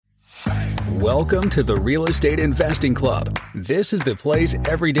Welcome to the Real Estate Investing Club. This is the place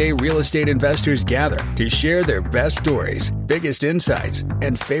everyday real estate investors gather to share their best stories, biggest insights,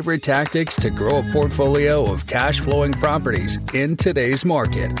 and favorite tactics to grow a portfolio of cash-flowing properties in today's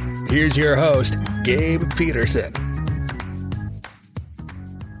market. Here's your host, Gabe Peterson.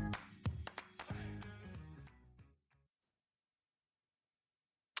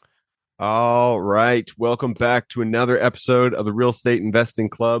 All right. Welcome back to another episode of the Real Estate Investing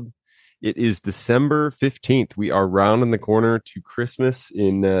Club. It is December 15th. We are rounding the corner to Christmas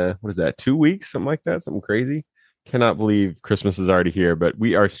in, 2 weeks? Something like that. Something crazy. Cannot believe Christmas is already here, but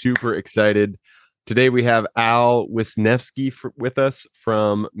we are super excited. Today we have Al Wisnefske with us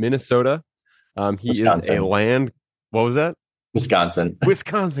from Minnesota. He Wisconsin. is a land... What was that? Wisconsin.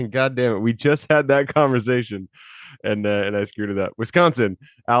 God damn it. We just had that conversation. And I screwed it up. Wisconsin.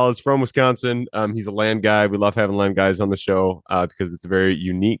 Al is from Wisconsin. He's a land guy. We love having land guys on the show because it's a very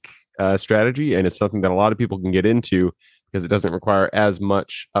unique strategy, and it's something that a lot of people can get into because it doesn't require as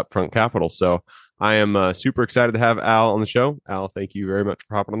much upfront capital. So I am super excited to have Al on the show. Al, thank you very much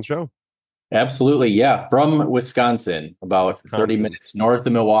for hopping on the show. Absolutely, yeah. From Wisconsin, about 30 minutes north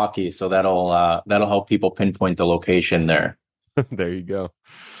of Milwaukee. So that'll help people pinpoint the location there. There you go.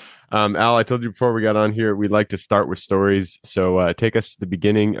 Al, I told you before we got on here, we'd like to start with stories. So take us to the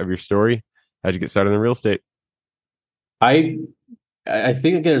beginning of your story. How'd you get started in real estate? I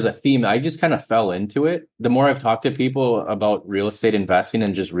think there's a theme. I just kind of fell into it. The more I've talked to people about real estate investing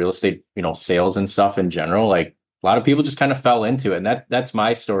and just real estate, sales and stuff in general, like a lot of people just kind of fell into it. And that's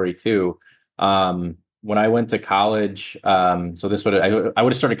my story too. When I went to college, I would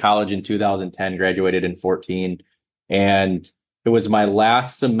have started college in 2010, graduated in 14, and it was my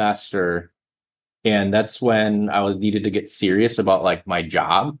last semester, and that's when I was needed to get serious about like my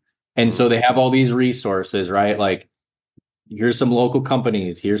job. And so they have all these resources, right? Like, here's some local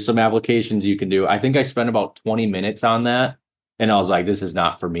companies, here's some applications you can do. I think I spent about 20 minutes on that, and I was like, this is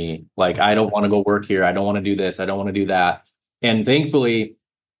not for me. Like, I don't want to go work here. I don't want to do this. I don't want to do that. And thankfully,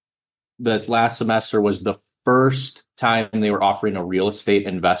 this last semester was the first time they were offering a real estate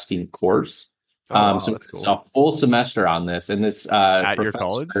investing course. So it's cool. A full semester on this, and this at your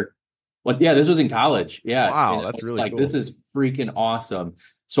college. Yeah, this was in college. Yeah, wow, that's really like cool. This is freaking awesome.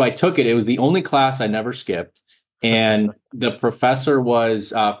 So I took it. It was the only class I never skipped, and the professor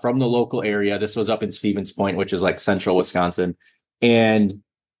was from the local area. This was up in Stevens Point, which is like central Wisconsin, and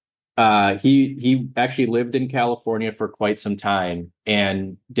he actually lived in California for quite some time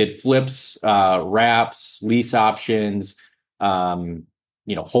and did flips, wraps, lease options,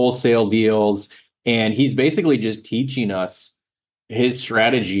 wholesale deals. And he's basically just teaching us his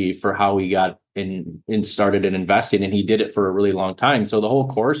strategy for how he got in started in investing. And he did it for a really long time. So the whole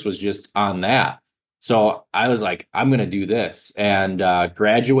course was just on that. So I was like, I'm going to do this, and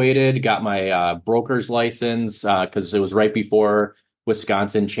graduated, got my broker's license because it was right before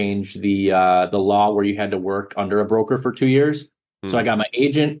Wisconsin changed the law where you had to work under a broker for 2 years. So I got my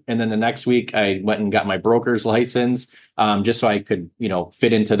agent, and then the next week I went and got my broker's license just so I could,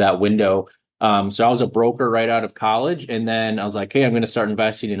 fit into that window. So I was a broker right out of college, and then I was like, hey, I'm going to start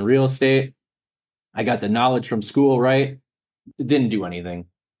investing in real estate. I got the knowledge from school, right? It didn't do anything.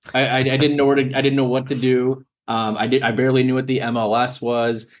 I didn't know I didn't know what to do. I barely knew what the MLS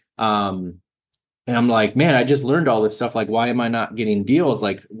was. And I'm like, man, I just learned all this stuff. Like, why am I not getting deals?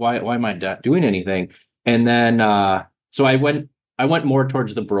 Like, why am I not doing anything? And then, so I went more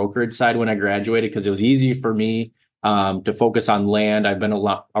towards the brokerage side when I graduated because it was easy for me to focus on land. I've been a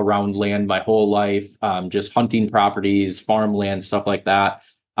lot around land my whole life, just hunting properties, farmland, stuff like that.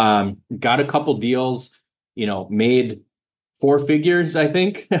 Got a couple deals, made 4 figures, I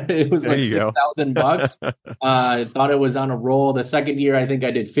think. It was like $6,000. I thought it was on a roll. The second year, I think I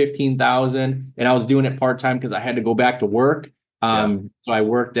did 15,000, and I was doing it part-time because I had to go back to work. So I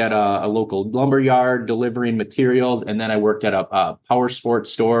worked at a local lumber yard delivering materials, and then I worked at a power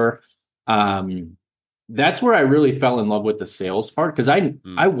sports store. That's where I really fell in love with the sales part, because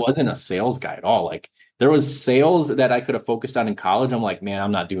I wasn't a sales guy at all. Like, there was sales that I could have focused on in college. I'm like, man,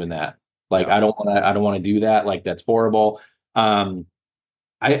 I'm not doing that. Like, I don't want to do that. Like, that's horrible.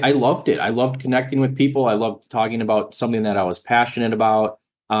 I loved it. I loved connecting with people. I loved talking about something that I was passionate about,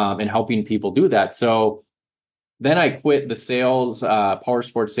 and helping people do that. So then I quit the sales, power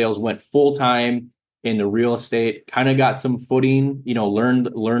sports sales, went full time into real estate, kind of got some footing,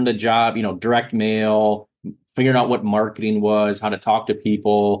 learned a job, direct mail, figuring out what marketing was, how to talk to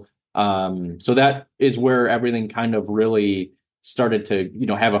people. So that is where everything kind of really started to,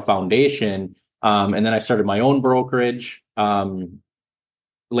 have a foundation. And then I started my own brokerage, Land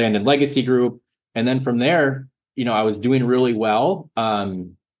and Legacy Group. And then from there, I was doing really well.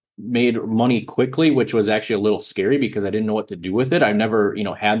 made money quickly, which was actually a little scary because I didn't know what to do with it. I never,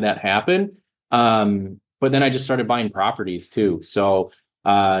 had that happen. But then I just started buying properties too. So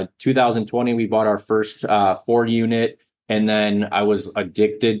 2020, we bought our first 4 unit. And then I was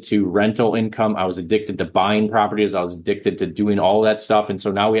addicted to rental income. I was addicted to buying properties. I was addicted to doing all that stuff. And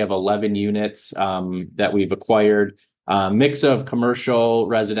so now we have 11 units that we've acquired, mix of commercial,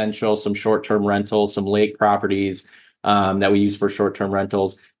 residential, some short-term rentals, some lake properties that we use for short-term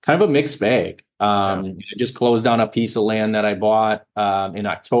rentals, kind of a mixed bag. I just closed on a piece of land that I bought in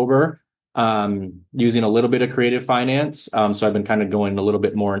October using a little bit of creative finance. So I've been kind of going a little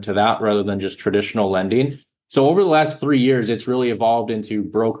bit more into that rather than just traditional lending. So over the last 3 years, it's really evolved into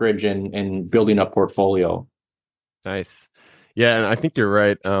brokerage and building a portfolio. Nice. Yeah, and I think you're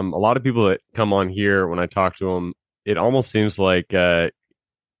right. A lot of people that come on here, when I talk to them, it almost seems like none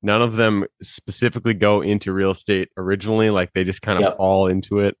of them specifically go into real estate originally. Like they just kind of fall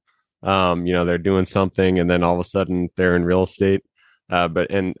into it. They're doing something and then all of a sudden they're in real estate.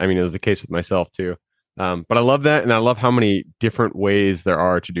 And I mean, it was the case with myself too. But I love that, and I love how many different ways there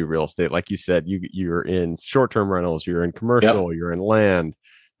are to do real estate. Like you said, you're in short-term rentals, you're in commercial, you're in land.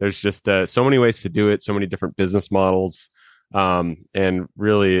 There's just so many ways to do it, so many different business models, and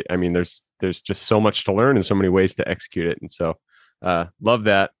really, I mean, there's just so much to learn and so many ways to execute it. And so, love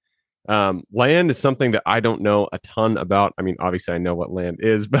that. Land is something that I don't know a ton about. I mean, obviously, I know what land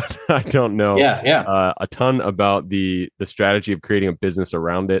is, but I don't know a ton about the strategy of creating a business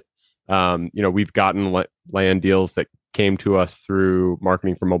around it. We've gotten land deals that came to us through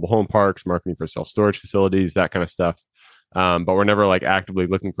marketing for mobile home parks, marketing for self-storage facilities, that kind of stuff. But we're never like actively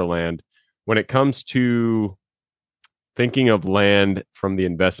looking for land. When it comes to thinking of land from the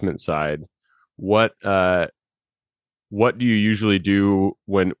investment side, what do you usually do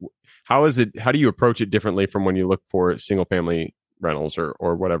how do you approach it differently from when you look for single family rentals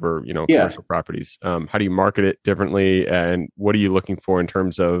or whatever, commercial properties? How do you market it differently? And what are you looking for in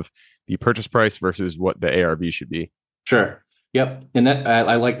terms of the purchase price versus what the ARV should be? Sure. Yep. And that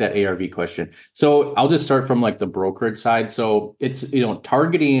I like that ARV question. So I'll just start from like the brokerage side. So it's,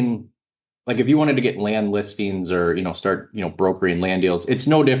 targeting, like if you wanted to get land listings or, start, brokering land deals, it's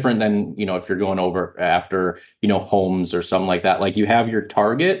no different than, if you're going over after, homes or something like that. Like you have your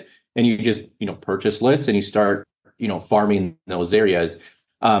target and you just, purchase lists and you start, farming those areas.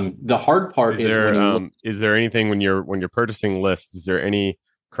 The hard part is there anything when you're purchasing lists, is there any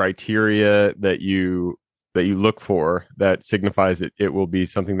criteria that you look for that signifies it will be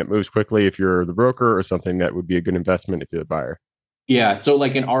something that moves quickly if you're the broker, or something that would be a good investment if you're the buyer? Yeah. So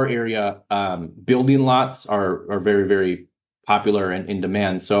like in our area, building lots are very, very popular and in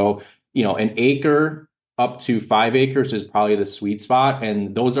demand. So, an acre up to 5 acres is probably the sweet spot.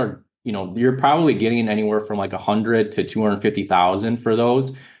 And those are, you're probably getting anywhere from like 100 to 250,000 for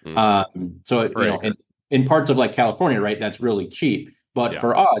those. In parts of like California, right, that's really cheap. But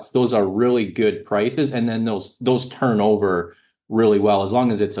for us, those are really good prices. And then those turn over really well, as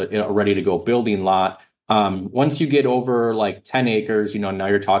long as it's a ready to go building lot. Once you get over like 10 acres, now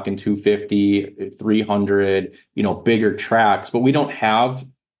you're talking 250, 300, bigger tracts, but we don't have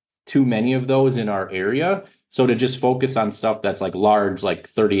too many of those in our area. So to just focus on stuff that's like large, like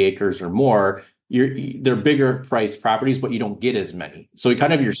 30 acres or more, they're bigger priced properties, but you don't get as many. So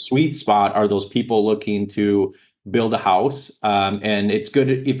kind of your sweet spot are those people looking to build a house. And it's good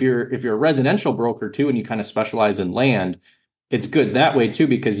if you're a residential broker too, and you kind of specialize in land. It's good that way too,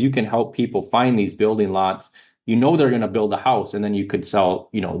 because you can help people find these building lots. They're going to build a house, and then you could sell,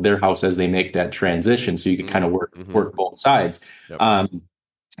 their house as they make that transition. So you could kind of work both sides. Yep.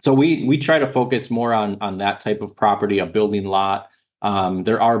 So we try to focus more on that type of property, a building lot.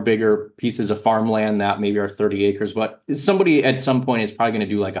 There are bigger pieces of farmland that maybe are 30 acres, but somebody at some point is probably going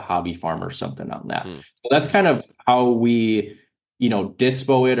to do like a hobby farm or something on that. So that's kind of how we,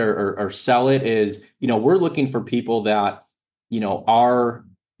 dispo it or sell it is, we're looking for people that, are,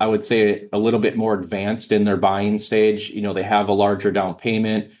 I would say, a little bit more advanced in their buying stage. They have a larger down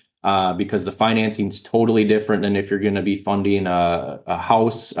payment because the financing is totally different than if you're going to be funding a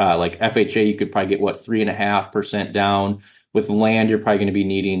house like FHA. You could probably get 3.5% down. With land, you're probably going to be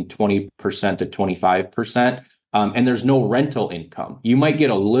needing 20% to 25%. And there's no rental income. You might get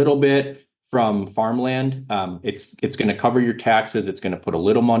a little bit from farmland. It's going to cover your taxes. It's going to put a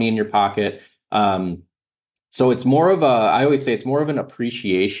little money in your pocket. So it's more of I always say it's more of an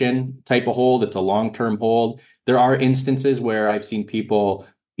appreciation type of hold. It's a long-term hold. There are instances where I've seen people,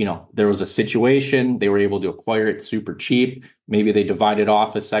 there was a situation, they were able to acquire it super cheap. Maybe they divided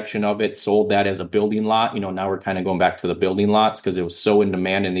off a section of it, sold that as a building lot. Now we're kind of going back to the building lots because it was so in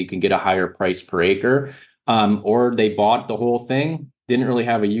demand and you can get a higher price per acre. Or they bought the whole thing, didn't really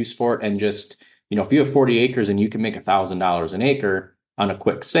have a use for it, and just, if you have 40 acres and you can make $1,000 an acre on a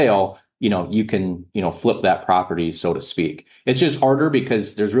quick sale, you can, flip that property, so to speak. It's just harder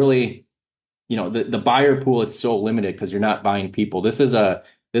because there's really, the buyer pool is so limited because you're not buying people. This is a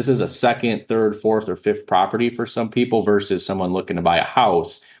second, third, fourth, or fifth property for some people versus someone looking to buy a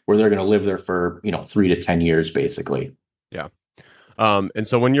house where they're going to live there for, 3 to 10 years, basically. Yeah. And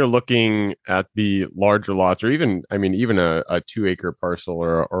so when you're looking at the larger lots, or even a 2-acre parcel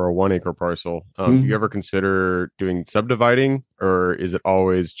or a 1-acre parcel, do you ever consider doing subdividing, or is it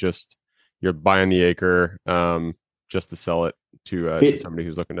always just you're buying the acre just to sell it to somebody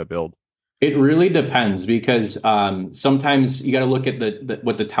who's looking to build? It really depends, because sometimes you got to look at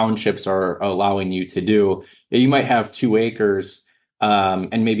what the townships are allowing you to do. You might have 2 acres,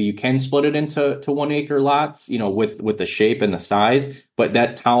 and maybe you can split it into 1-acre lots, with the shape and the size, but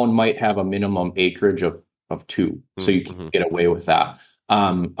that town might have a minimum acreage of 2, so you can get away with that.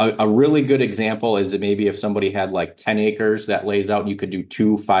 A really good example is that maybe if somebody had like 10 acres that lays out, you could do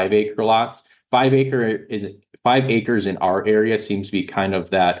 2 5-acre lots. 5 acres in our area seems to be kind of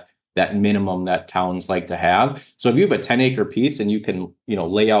that minimum that towns like to have. So if you have a 10-acre piece and you can,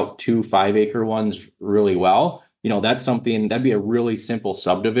 lay out 2 5-acre ones really well, that's something that'd be a really simple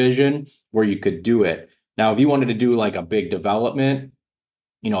subdivision where you could do it. Now, if you wanted to do like a big development,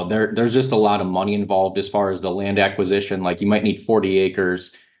 there's just a lot of money involved as far as the land acquisition. Like you might need 40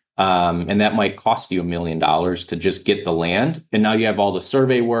 acres, and that might cost you $1 million to just get the land. And now you have all the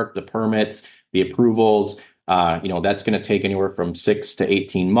survey work, the permits, the approvals. That's going to take anywhere from 6 to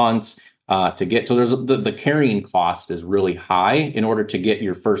 18 months to get. So there's the carrying cost is really high in order to get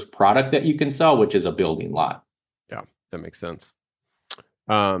your first product that you can sell, which is a building lot. Yeah, that makes sense.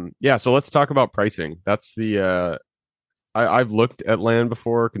 So let's talk about pricing. That's I've looked at land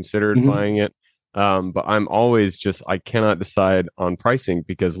before, considered buying it, but I'm always I cannot decide on pricing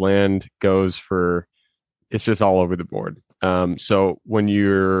because land it's just all over the board. So when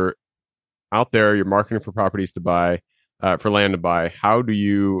you're out there, you're marketing for properties to buy, for land to buy, how do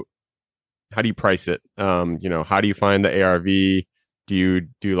you price it? How do you find the ARV? Do you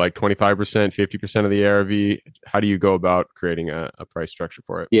do like 25%, 50% of the ARV? How do you go about creating a price structure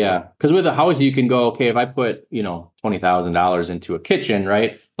for it? Yeah, because with a house, you can go, okay, if I put, $20,000 into a kitchen,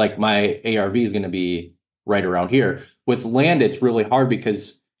 right? Like my ARV is going to be right around here. With land, it's really hard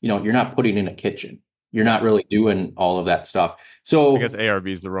because, you're not putting in a kitchen. You're not really doing all of that stuff. So I guess ARV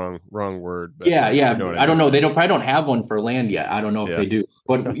is the wrong word. But yeah. I don't know. Mean. They probably don't have one for land yet. I don't know if they do,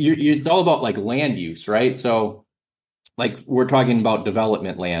 but it's all about like land use, right? So like we're talking about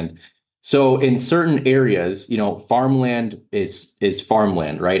development land. So in certain areas, farmland is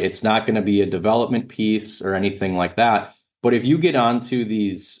farmland, right? It's not going to be a development piece or anything like that. But if you get onto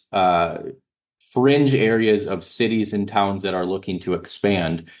these fringe areas of cities and towns that are looking to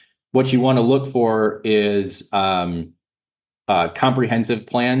expand, what you want to look for is comprehensive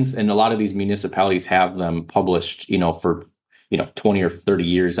plans, and a lot of these municipalities have them published, for 20 or 30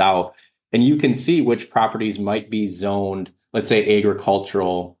 years out, and you can see which properties might be zoned, let's say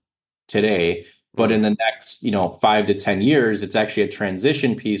agricultural today, but in the next 5 to 10 years, it's actually a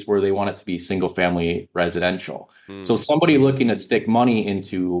transition piece where they want it to be single family residential. So somebody looking to stick money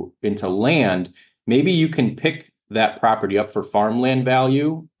into land, maybe you can pick that property up for farmland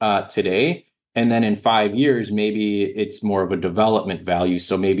value today. And then in 5 years, maybe it's more of a development value.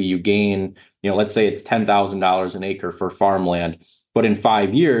 So maybe you gain, let's say it's $10,000 an acre for farmland, but in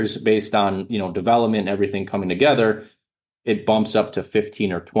 5 years, based on, development and everything coming together, it bumps up to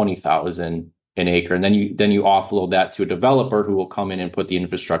 15 or 20,000 an acre. And then you offload that to a developer who will come in and put the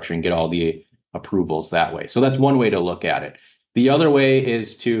infrastructure and get all the approvals that way. So that's one way to look at it. The other way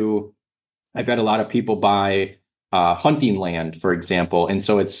is I've had a lot of people buy hunting land, for example. And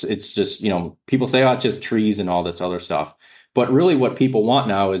so it's just, people say, oh, it's just trees and all this other stuff. But really what people want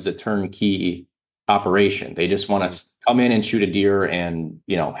now is a turnkey operation. They just want to come in and shoot a deer and,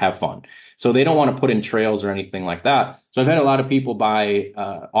 have fun. So they don't want to put in trails or anything like that. So I've had a lot of people buy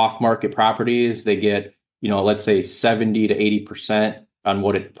off-market properties. They get, let's say 70 to 80% on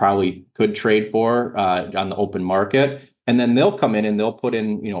what it probably could trade for on the open market. And then they'll come in and they'll put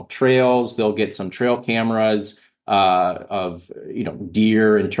in, trails. They'll get some trail cameras of,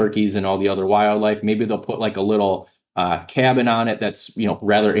 deer and turkeys and all the other wildlife. Maybe they'll put like a little cabin on it that's,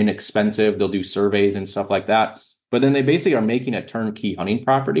 rather inexpensive. They'll do surveys and stuff like that. But then they basically are making a turnkey hunting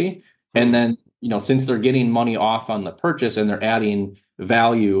property. And then, since they're getting money off on the purchase and they're adding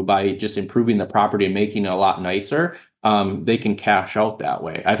value by just improving the property and making it a lot nicer, they can cash out that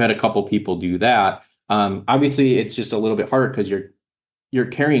way. I've had a couple people do that. Obviously, it's just a little bit harder because you're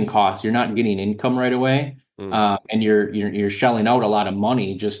carrying costs. You're not getting income right away. Mm. And you're shelling out a lot of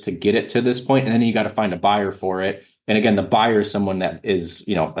money just to get it to this point, and then you got to find a buyer for it. And again, the buyer is someone that is,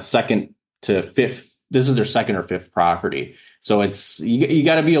 a second to fifth. This is their second or fifth property. So it's you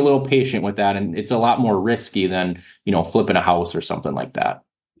got to be a little patient with that, and it's a lot more risky than flipping a house or something like that.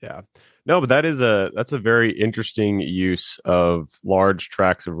 Yeah. No, but that's a very interesting use of large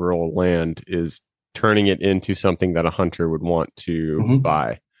tracts of rural land, is turning it into something that a hunter would want to Mhm.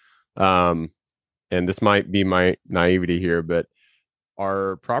 buy. Um, and this might be my naivety here, but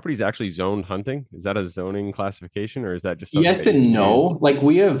are properties actually zoned hunting? Is that a zoning classification, or is that just something Yes that you and can no. use? Like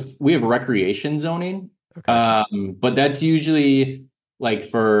we have recreation zoning, Okay. but that's usually like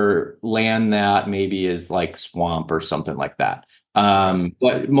for land that maybe is like swamp or something like that. Okay.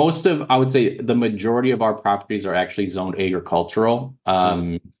 But I would say the majority of our properties are actually zoned agricultural,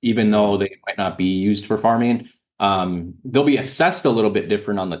 Mm. even though Mm. they might not be used for farming. They'll be assessed a little bit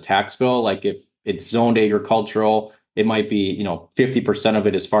different on the tax bill. Like if it's zoned agricultural, it might be, 50% of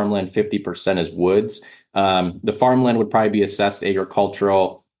it is farmland, 50% is woods. The farmland would probably be assessed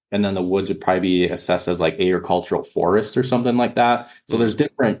agricultural, and then the woods would probably be assessed as like agricultural forest or something like that. So Mm. there's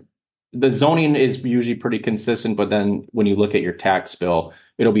different. The zoning is usually pretty consistent, but then when you look at your tax bill,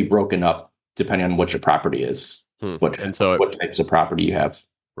 it'll be broken up depending on what your property is, Hmm. what And so, what types of property you have.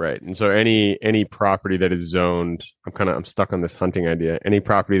 right. And so any property that is zoned, I'm stuck on this hunting idea. Any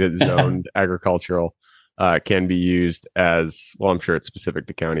property that's zoned agricultural can be used as, well, I'm sure it's specific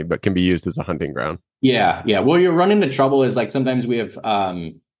to county, but can be used as a hunting ground. Yeah, yeah. Well, you're running into trouble is like sometimes we have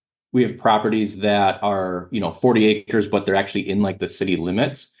properties that are, 40 acres, but they're actually in like the city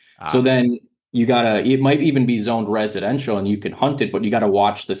limits. So Ah, then it might even be zoned residential and you can hunt it, but you gotta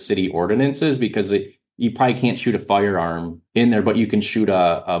watch the city ordinances because you probably can't shoot a firearm in there, but you can shoot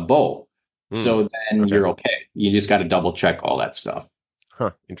a bow. hmm. So then Okay. you're okay. You just got to double check all that stuff.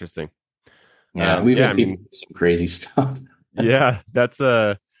 Huh. Interesting. Yeah, we've Yeah, I had people mean, do some crazy stuff. yeah, that's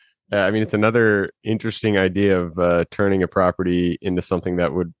I mean, it's another interesting idea of turning a property into something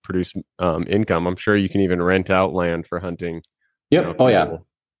that would produce income. I'm sure you can even rent out land for hunting. Yep. Oh yeah. People.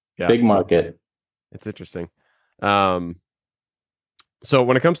 Yeah, Big market. it's interesting. Um, so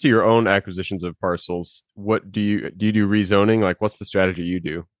when it comes to your own acquisitions of parcels, what do rezoning? Like, what's the strategy you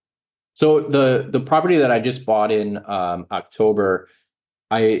do? So the property that I just bought in October,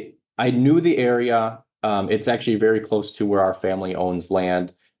 I knew the area. It's actually very close to where our family owns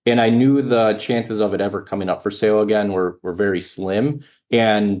land, and I knew the chances of it ever coming up for sale again were very slim.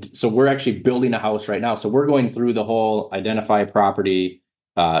 And so we're actually building a house right now. So we're going through the whole identify property,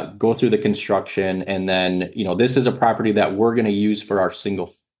 go through the construction, and then this is a property that we're going to use for our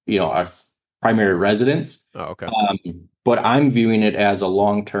our primary residence. Oh, okay. But I'm viewing it as a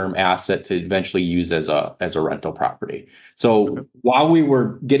long-term asset to eventually use as a rental property. Okay. So while we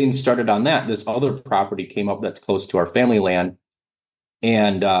were getting started on that, this other property came up that's close to our family land,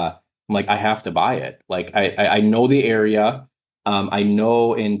 and I'm like, I have to buy it. Like I know the area. I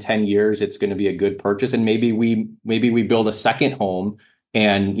know in 10 years it's going to be a good purchase, and maybe we build a second home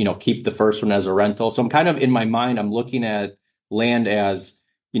and keep the first one as a rental. So I'm kind of in my mind, I'm looking at land as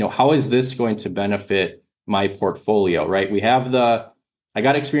how is this going to benefit my portfolio, right? I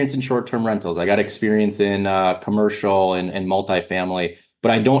got experience in short-term rentals. I got experience in commercial and multifamily,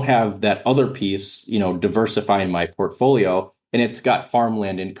 but I don't have that other piece, diversifying my portfolio, and it's got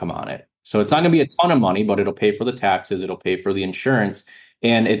farmland income on it. So it's not going to be a ton of money, but it'll pay for the taxes, it'll pay for the insurance,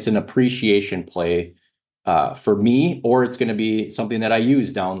 and it's an appreciation play for me, or it's going to be something that I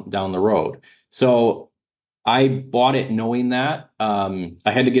use down the road. So I bought it knowing that. I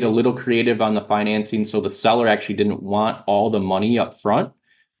had to get a little creative on the financing. So the seller actually didn't want all the money up front.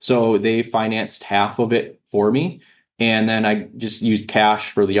 So they financed half of it for me. And then I just used cash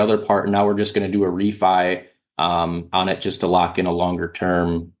for the other part. And now we're just going to do a refi on it just to lock in a longer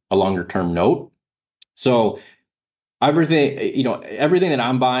term note. So everything that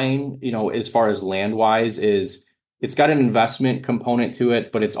I'm buying, as far as land wise, is it's got an investment component to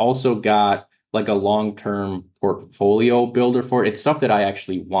it, but it's also got like a long-term portfolio builder for it. It's stuff that I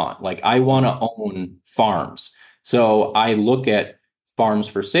actually want. Like I want Mm. to own farms. So I look at farms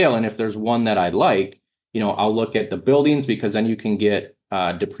for sale. And if there's one that I like, I'll look at the buildings because then you can get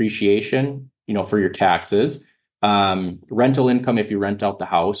depreciation, for your taxes. Rental income if you rent out the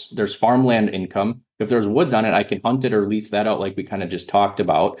house. There's farmland income. If there's woods on it, I can hunt it or lease that out like we kind of just talked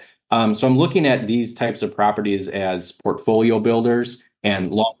about. So I'm looking at these types of properties as portfolio builders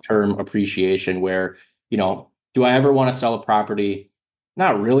and long-term appreciation where, do I ever want to sell a property?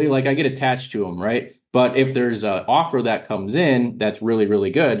 Not really. Like I get attached to them, right? But if there's an offer that comes in that's really,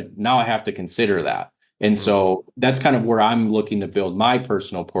 really good, now I have to consider that. And so that's kind of where I'm looking to build my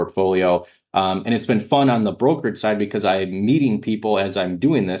personal portfolio. And it's been fun on the brokerage side because I'm meeting people as I'm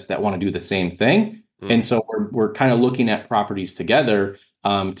doing this that want to do the same thing. And so we're kind of looking at properties together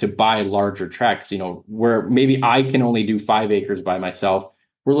to buy larger tracts, where maybe I can only do 5 acres by myself.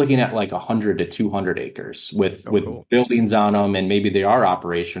 We're looking at like 100 to 200 acres with Cool. buildings on them, and maybe they are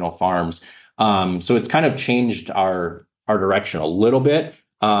operational farms. So it's kind of changed our direction a little bit.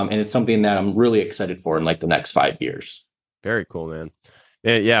 And it's something that I'm really excited for in like the next 5 years. Very cool, man.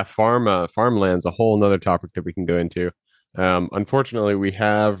 Yeah, farmland's a whole nother topic that we can go into. Unfortunately, we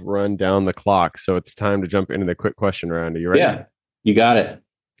have run down the clock, so it's time to jump into the quick question round. Are you ready? Yeah, you got it.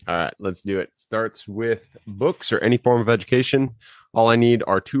 All right, let's do it. Starts with books or any form of education. All I need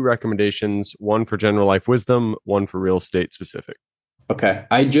are 2 recommendations, one for general life wisdom, one for real estate specific. Okay.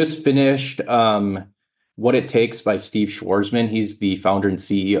 I just finished What It Takes by Steve Schwarzman. He's the founder and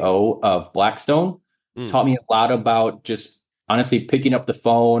CEO of Blackstone. Taught me a lot about just honestly picking up the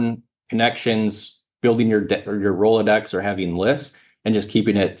phone, connections, building your Rolodex or having lists, and just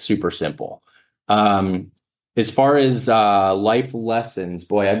keeping it super simple. As far as life lessons,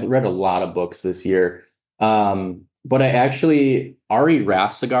 boy, I've read a lot of books this year. But I actually, Ari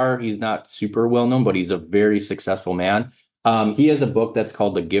Rastegar, he's not super well known, but he's a very successful man. He has a book that's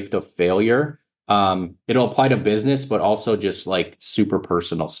called The Gift of Failure. It'll apply to business, but also just like super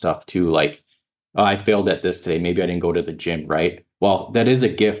personal stuff too. Like, I failed at this today. Maybe I didn't go to the gym, right? Well, that is a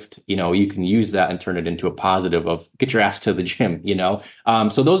gift. You can use that and turn it into a positive of get your ass to the gym,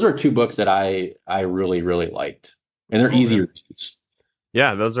 So those are 2 books that I really, really liked, and they're easy reads.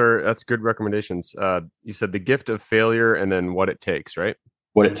 Yeah, that's good recommendations. You said The Gift of Failure and then What It Takes, right?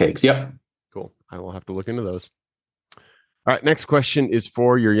 What It Takes. Yep. Cool. I will have to look into those. All right, next question is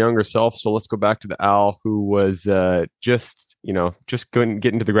for your younger self. So let's go back to the Al who was just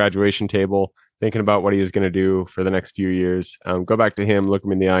getting to the graduation table, thinking about what he was going to do for the next few years. Go back to him, look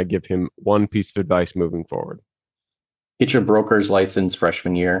him in the eye, give him one piece of advice moving forward. Get your broker's license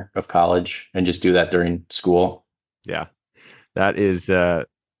freshman year of college and just do that during school. Yeah, that is,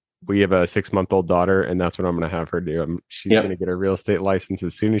 we have a 6-month-old daughter, and that's what I'm going to have her do. She's going to get her real estate license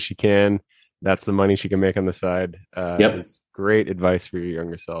as soon as she can. That's the money she can make on the side. It's great advice for your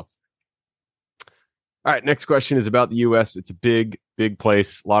younger self. All right, next question is about the U.S. It's a big, big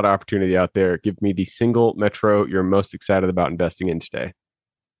place, a lot of opportunity out there. Give me the single metro you're most excited about investing in today.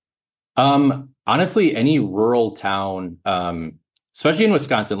 Honestly, any rural town, especially in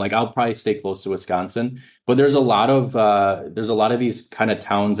Wisconsin. Like, I'll probably stay close to Wisconsin, but there's a lot of these kind of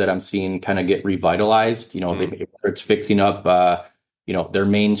towns that I'm seeing kind of get revitalized. Whether it's fixing up their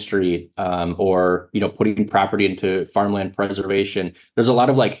main street, or putting property into farmland preservation. There's a lot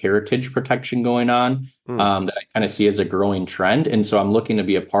of like heritage protection going on that I kind of see as a growing trend, and so I'm looking to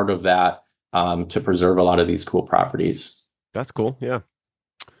be a part of that to preserve a lot of these cool properties. That's cool. Yeah.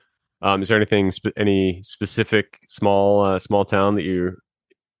 Is there anything any specific small town that you're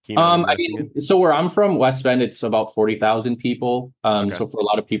keen on? So where I'm from, West Bend, it's about 40,000 people. So for a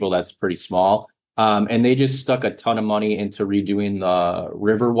lot of people, that's pretty small. And they just stuck a ton of money into redoing the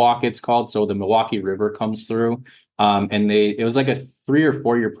river walk, it's called. So the Milwaukee River comes through. And it was like a 3 or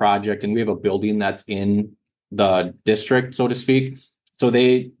 4 year project, and we have a building that's in the district, so to speak. So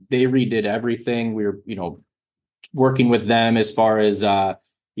they redid everything. We were, working with them as far as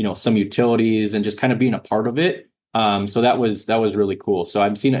some utilities and just kind of being a part of it. So that was really cool. So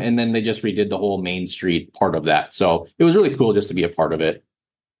I've seen it, and then they just redid the whole Main Street part of that. So it was really cool just to be a part of it.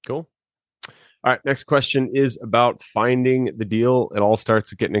 Cool. All right, next question is about finding the deal. It all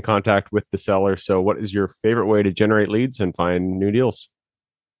starts with getting in contact with the seller. So what is your favorite way to generate leads and find new deals?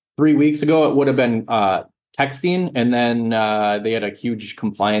 3 weeks ago, it would have been texting, and then they had a huge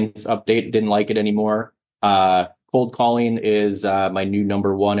compliance update, didn't like it anymore. Cold calling is my new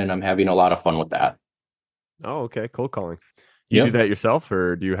number one, and I'm having a lot of fun with that. Oh, okay. Cold calling. You do that yourself,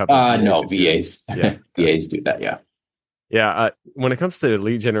 or do you have no, VAs? Yeah. VAs do that. Yeah. Yeah. When it comes to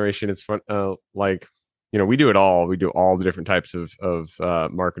lead generation, it's fun. We do it all. We do all the different types of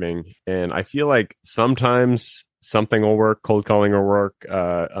marketing. And I feel like sometimes something will work, cold calling will work,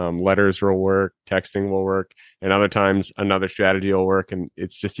 letters will work, texting will work. And other times another strategy will work. And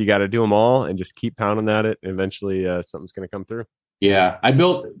it's just, you got to do them all and just keep pounding at it. And eventually something's going to come through. Yeah.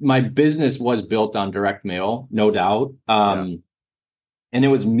 My business was built on direct mail, no doubt. And it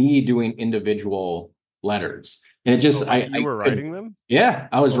was me doing individual letters. And it just, you were writing them? Yeah,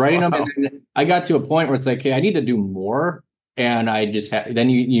 I was writing them. And then I got to a point where it's like, hey, I need to do more. And I just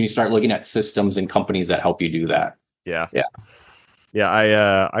then you start looking at systems and companies that help you do that. Yeah.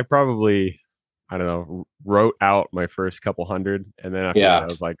 I I don't know, wrote out my first couple hundred. And then after that, I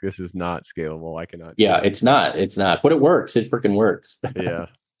was like, this is not scalable. I cannot. Yeah, it's not, but it works. It freaking works. Yeah.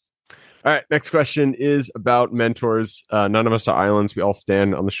 All right. Next question is about mentors. None of us are islands. We all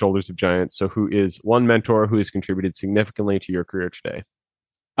stand on the shoulders of giants. So who is one mentor who has contributed significantly to your career today?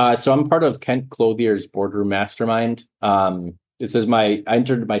 So I'm part of Kent Clothier's boardroom mastermind. This is I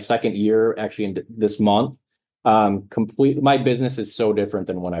entered my second year actually in this month. My business is so different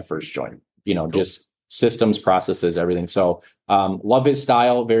than when I first joined, cool. Just systems, processes, everything. So, love his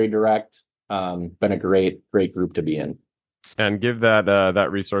style, very direct. Been a great group to be in. And give that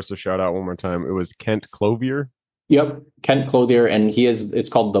resource a shout out one more time. It was Kent Clothier. Yep. Kent Clothier. And it's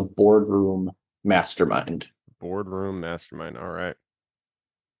called the Boardroom Mastermind. Boardroom Mastermind. All right.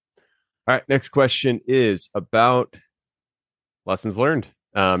 All right. Next question is about lessons learned.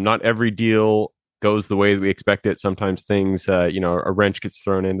 Not every deal goes the way that we expect it. Sometimes things, a wrench gets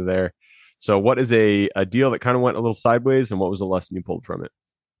thrown into there. So what is a deal that kind of went a little sideways, and what was the lesson you pulled from it?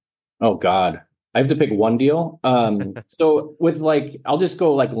 Oh God, I have to pick one deal. So with I'll just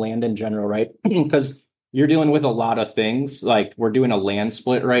go land in general, right? Because you're dealing with a lot of things. Like we're doing a land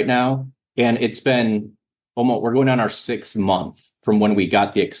split right now, and it's been we're going on our 6th month from when we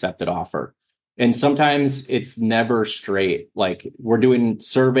got the accepted offer. And sometimes it's never straight. Like we're doing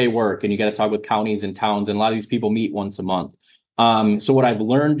survey work and you got to talk with counties and towns. And a lot of these people meet once a month. So what I've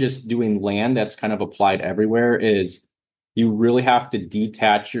learned just doing land that's kind of applied everywhere is you really have to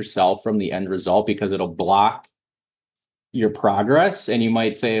detach yourself from the end result because it'll block your progress. And you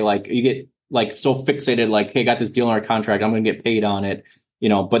might say you get so fixated, hey, got this deal on our contract, I'm going to get paid on it,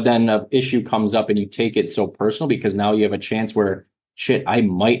 but then an issue comes up and you take it so personal because now you have a chance where shit, I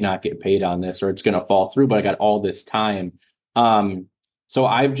might not get paid on this or it's going to fall through, but I got all this time. So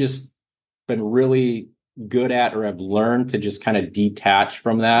I've just been really good at, or I've learned to just kind of detach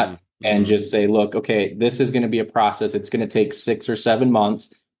from that and just say, look, okay, this is going to be a process. It's going to take 6 or 7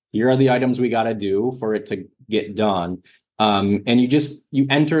 months. Here are the items we got to do for it to get done. And you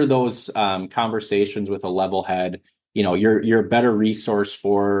enter those conversations with a level head. You're a better resource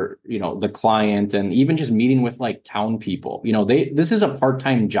for, the client, and even just meeting with town people, this is a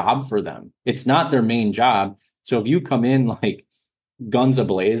part-time job for them. It's not their main job. So if you come in guns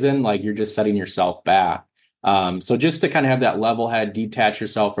a-blazing, you're just setting yourself back. So just to kind of have that level head, detach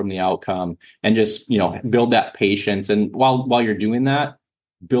yourself from the outcome and just, build that patience. And while you're doing that,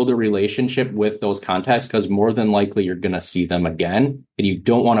 build a relationship with those contacts, because more than likely you're going to see them again, and you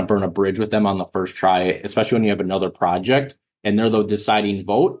don't want to burn a bridge with them on the first try, especially when you have another project and they're the deciding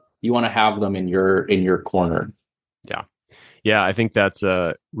vote. You want to have them in your corner. Yeah. I think that's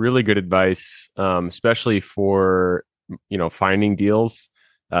a really good advice, especially for, finding deals.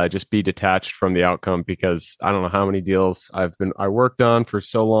 Just be detached from the outcome, because I don't know how many deals I worked on for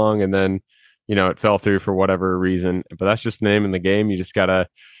so long, and then it fell through for whatever reason, but that's just the name in the game. You just gotta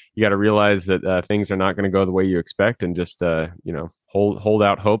realize that things are not going to go the way you expect, and just hold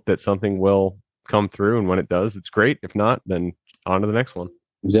out hope that something will come through. And when it does, it's great. If not, then on to the next one.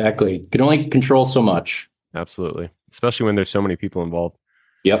 Exactly. You can only control so much. Absolutely, especially when there's so many people involved.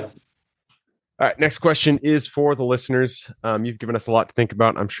 Yep. All right. Next question is for the listeners. You've given us a lot to think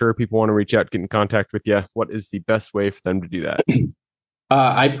about. I'm sure people want to reach out, get in contact with you. What is the best way for them to do that?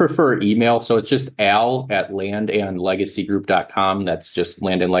 I prefer email. So it's just al@landandlegacygroup.com. That's just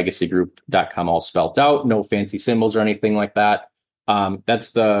landandlegacygroup.com, all spelled out. No fancy symbols or anything like that.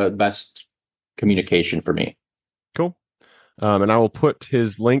 That's the best communication for me. Cool. And I will put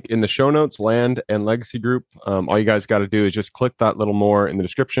his link in the show notes, Land and Legacy Group. All you guys got to do is just click that little more in the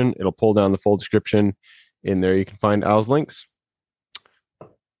description. It'll pull down the full description. In there, you can find Al's links. All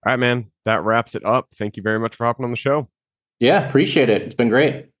right, man. That wraps it up. Thank you very much for hopping on the show. Yeah, appreciate it. It's been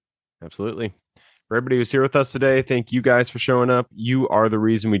great. Absolutely. For everybody who's here with us today, thank you guys for showing up. You are the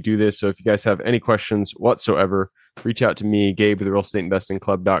reason we do this. So if you guys have any questions whatsoever, reach out to me, Gabe, with the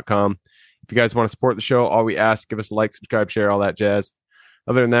realestateinvestingclub.com. If you guys want to support the show, all we ask, give us a like, subscribe, share, all that jazz.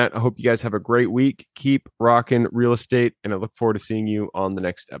 Other than that, I hope you guys have a great week. Keep rocking real estate, and I look forward to seeing you on the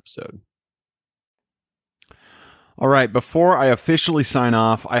next episode. All right, before I officially sign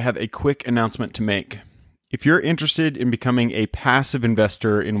off, I have a quick announcement to make. If you're interested in becoming a passive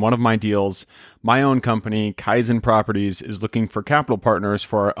investor in one of my deals, my own company, Kaizen Properties, is looking for capital partners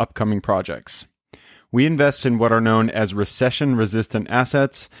for our upcoming projects. We invest in what are known as recession-resistant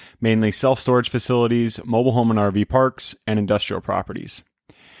assets, mainly self-storage facilities, mobile home and RV parks, and industrial properties.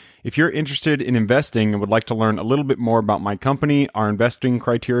 If you're interested in investing and would like to learn a little bit more about my company, our investing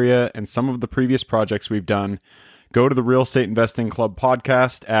criteria, and some of the previous projects we've done, Go to the Real Estate Investing Club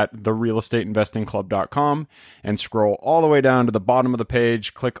podcast at therealestateinvestingclub.com and scroll all the way down to the bottom of the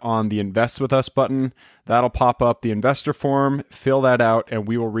page. Click on the Invest With Us button. That'll pop up the investor form. Fill that out, and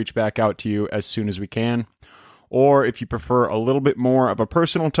we will reach back out to you as soon as we can. Or if you prefer a little bit more of a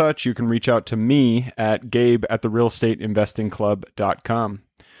personal touch, you can reach out to me at gabe@therealestateinvestingclub.com.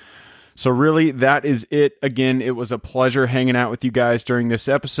 So really, that is it. Again, it was a pleasure hanging out with you guys during this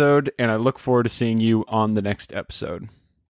episode, and I look forward to seeing you on the next episode.